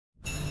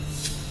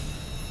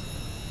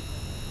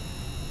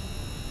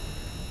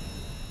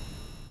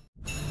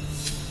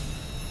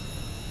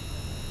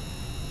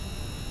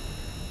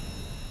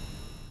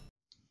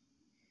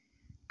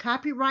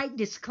Copyright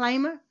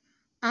disclaimer.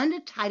 Under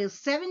Title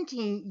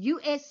 17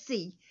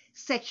 U.S.C.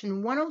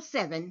 Section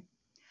 107,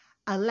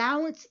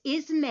 allowance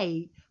is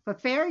made for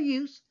fair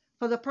use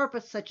for the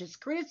purpose such as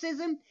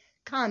criticism,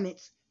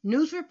 comments,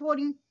 news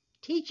reporting,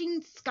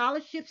 teaching,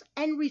 scholarships,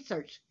 and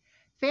research.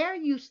 Fair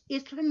use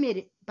is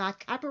permitted by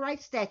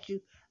copyright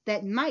statute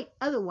that might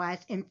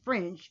otherwise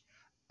infringe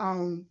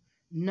on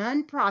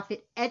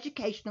non-profit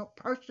educational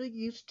personal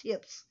use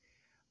tips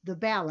the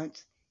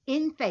balance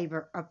in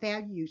favor of fair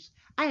use.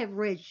 I have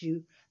read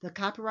you the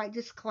copyright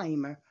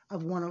disclaimer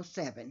of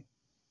 107.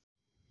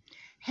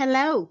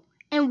 Hello,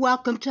 and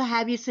welcome to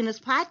Have You Seen Us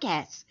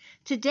podcast.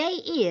 Today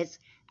is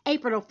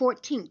April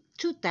 14th,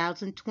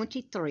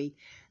 2023.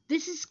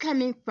 This is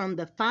coming from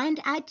the Find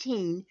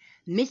I-Teen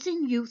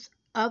Missing Youth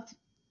of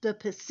the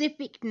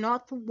Pacific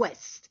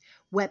Northwest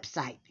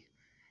website.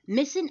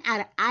 Missing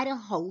out of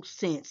Idaho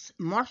since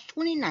March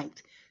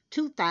 29th,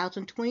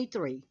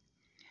 2023.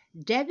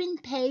 Devin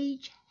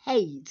Page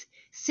Hayes,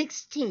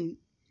 16,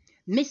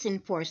 missing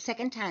for a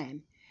second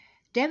time.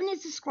 Devin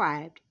is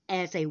described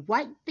as a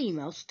white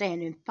female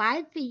standing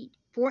 5 feet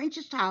 4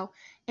 inches tall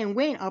and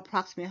weighing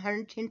approximately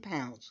 110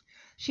 pounds.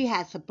 She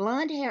has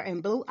blonde hair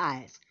and blue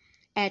eyes.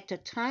 At the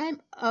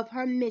time of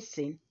her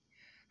missing,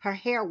 her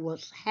hair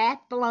was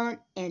half blonde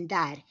and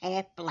dyed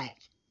half black.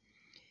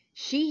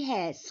 She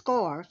had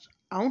scars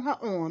on her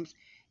arms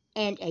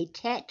and a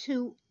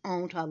tattoo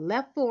on her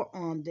left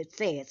forearm that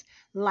says,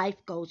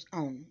 "Life goes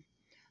on."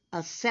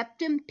 A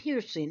septum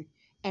piercing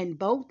and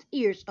both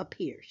ears are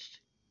pierced.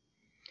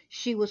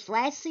 She was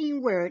last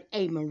seen wearing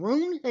a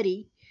maroon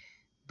hoodie,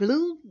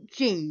 blue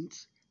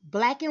jeans,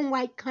 black and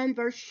white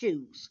Converse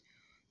shoes.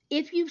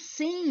 If you've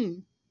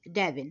seen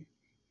Devin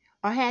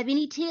or have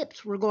any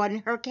tips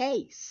regarding her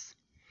case,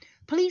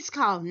 please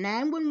call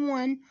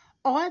 911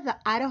 or the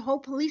Idaho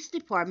Police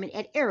Department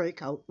at area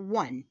code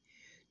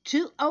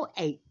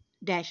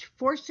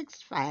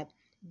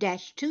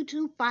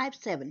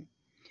 1-208-465-2257.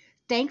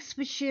 Thanks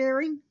for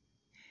sharing,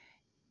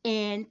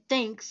 and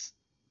thanks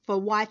for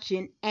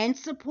watching and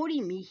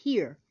supporting me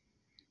here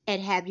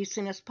at Have You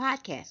Seen Us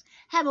podcast.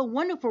 Have a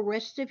wonderful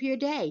rest of your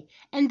day,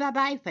 and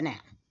bye-bye for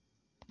now.